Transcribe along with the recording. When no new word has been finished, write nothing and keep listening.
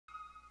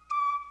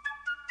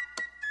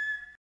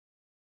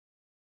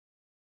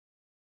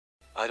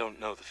I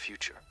don't know the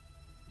future.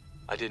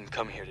 I didn't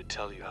come here to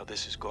tell you how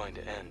this is going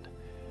to end.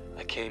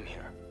 I came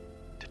here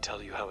to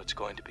tell you how it's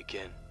going to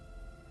begin.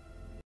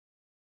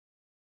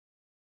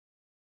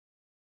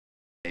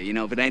 You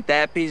know, if it ain't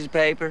that piece of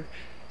paper,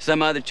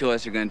 some other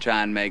choice they're gonna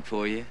try and make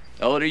for you.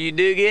 The older you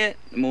do get,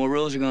 the more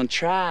rules are gonna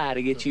try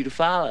to get you to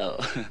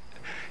follow.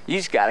 You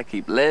just gotta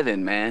keep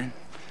living, man.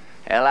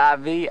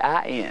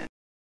 L-I-V-I-N.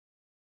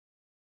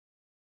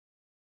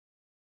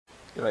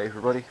 G'day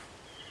everybody.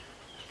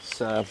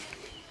 It's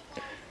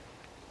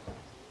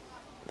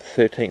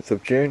 13th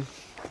of June,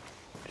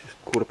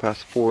 just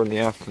 4:15 in the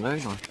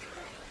afternoon. I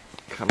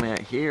come out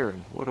here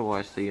and what do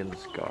I see in the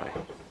sky?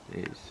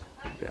 There's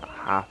about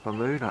half a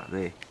moon up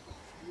there.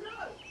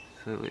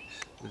 So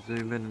let's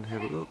zoom in and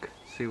have a look,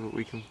 see what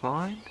we can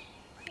find.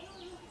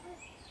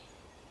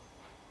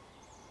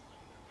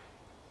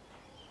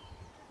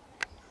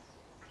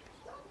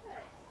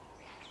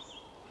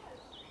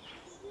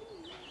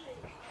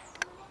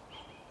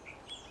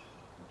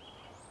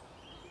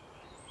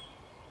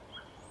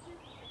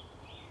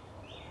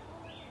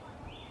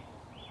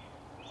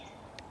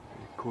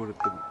 Recorded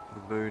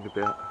the moon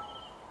about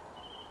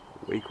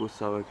a week or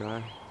so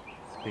ago.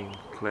 It's been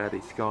cloudy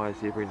skies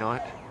every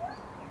night.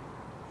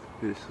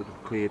 First sort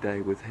of clear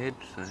day we've had,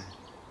 so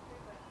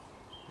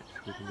that's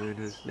where the moon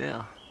is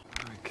now.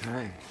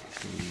 Okay,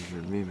 so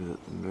you remember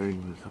that the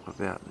moon was up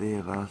about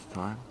there last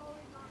time.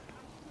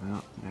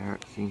 Well, now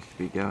it seems to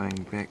be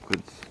going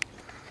backwards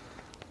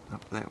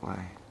up that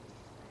way.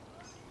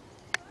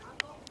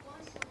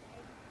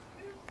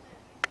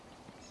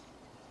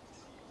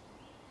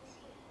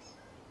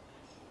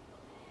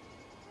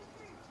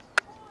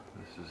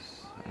 This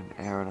is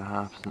an hour and a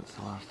half since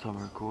the last time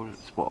I recorded.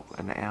 It's what,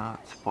 an hour?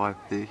 It's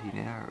 5:30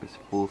 now. It was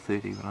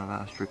 4:30 when I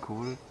last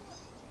recorded.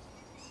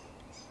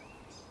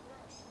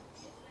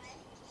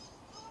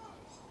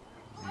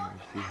 There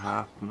is the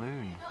half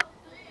moon.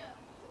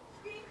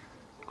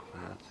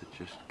 Clouds are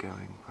just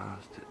going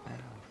past it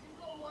now.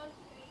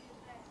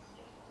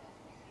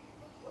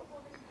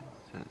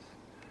 So it's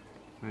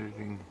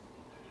moving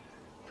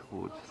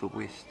towards the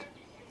west.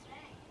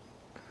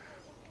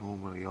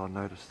 Normally I'll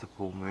notice the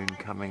full moon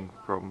coming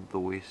from the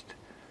west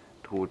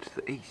towards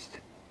the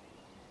east.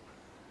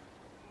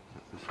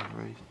 But for some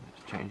reason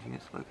it's changing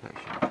its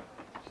location.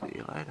 See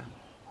you later.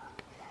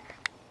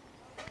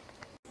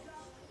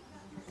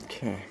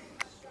 Okay.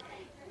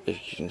 As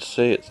you can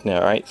see, it's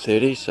now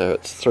 8:30, so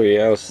it's 3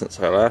 hours since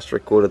I last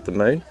recorded the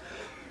moon.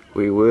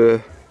 We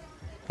were,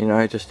 you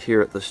know, just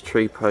here at this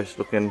tree post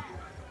looking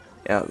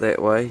out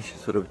that way,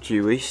 sort of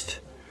due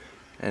east,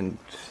 and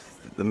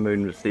the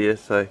moon was there,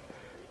 so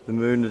the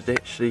moon is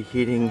actually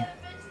heading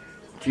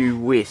due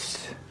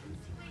west,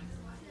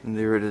 and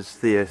there it is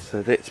there,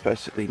 so that's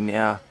basically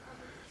now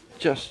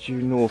just due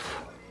north,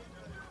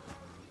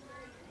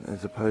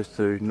 as opposed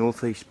to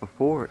northeast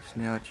before. It's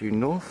now due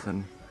north,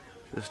 and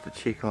just to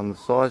check on the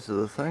size of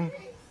the thing.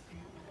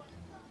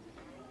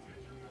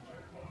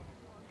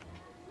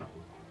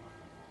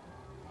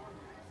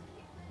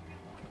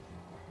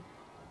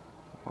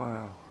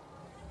 Wow.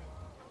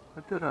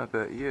 I don't know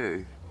about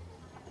you,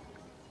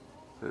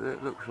 but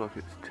that looks like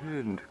it's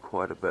turned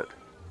quite a bit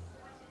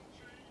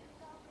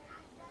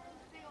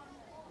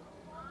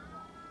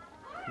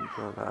since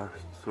I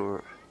last saw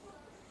it.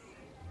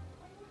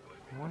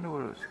 I wonder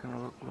what it's going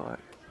to look like.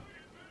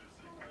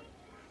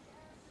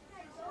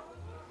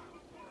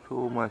 It's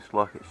almost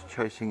like it's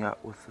chasing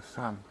up with the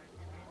sun.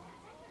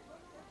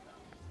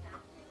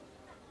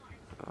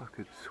 I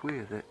could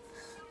swear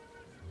that's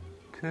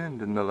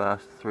turned in the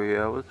last 3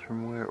 hours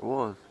from where it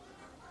was.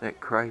 That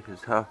crate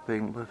is half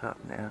being lit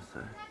up now,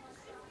 so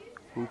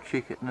we'll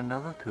check it in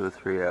another 2 or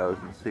 3 hours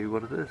and see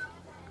what it is.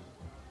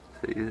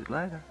 See you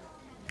later.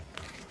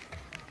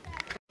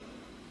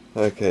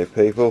 Okay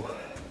people,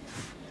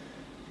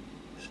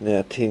 it's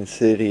now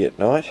 10:30 at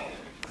night.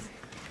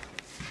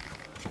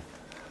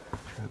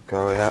 We'll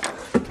go out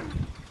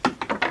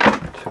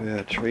to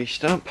our tree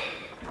stump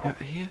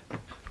out here,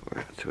 or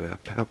out to our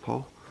power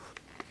pole.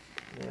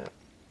 Now,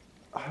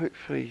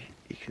 hopefully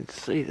you can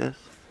see this,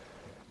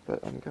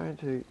 but I'm going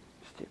to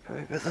step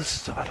over this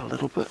side a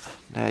little bit.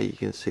 Now you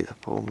can see the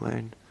full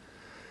moon.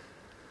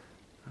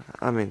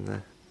 I mean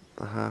the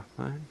half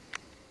moon.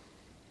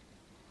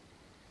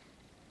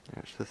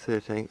 Now it's the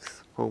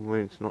 13th, full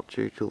moon's not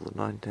due till the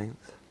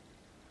 19th.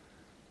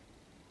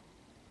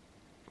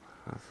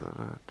 I thought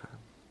I'd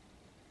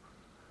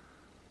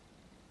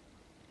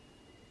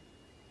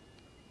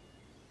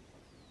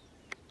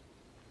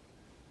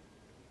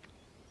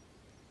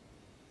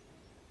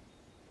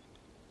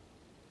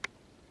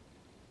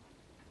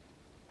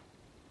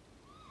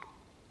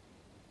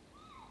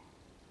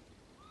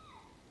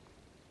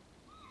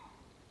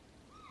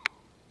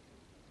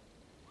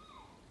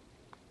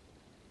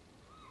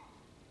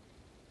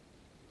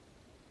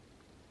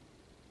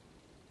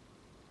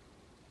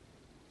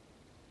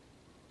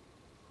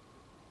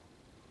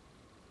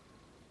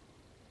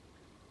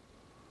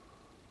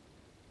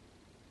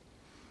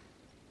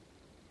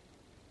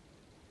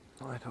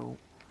night all.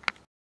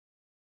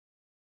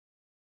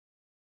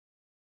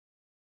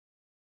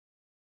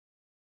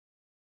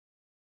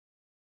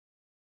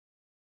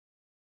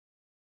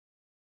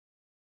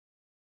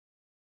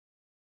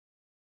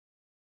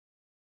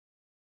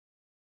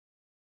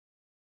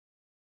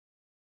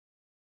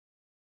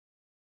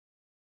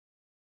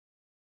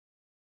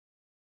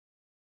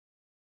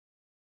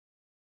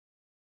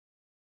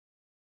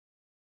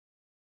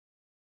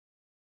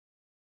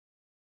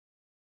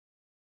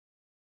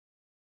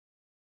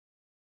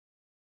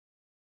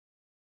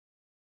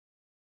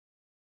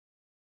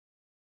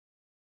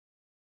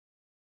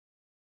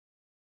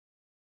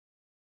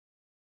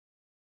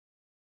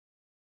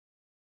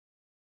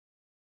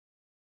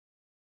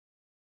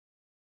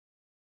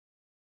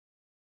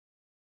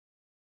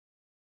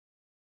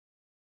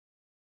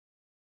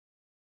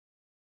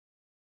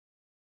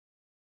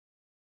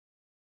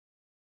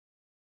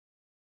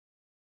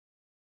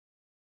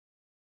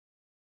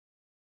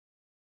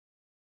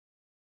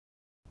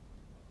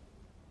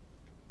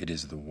 It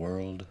is the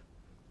world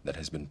that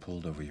has been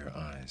pulled over your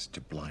eyes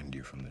to blind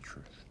you from the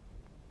truth.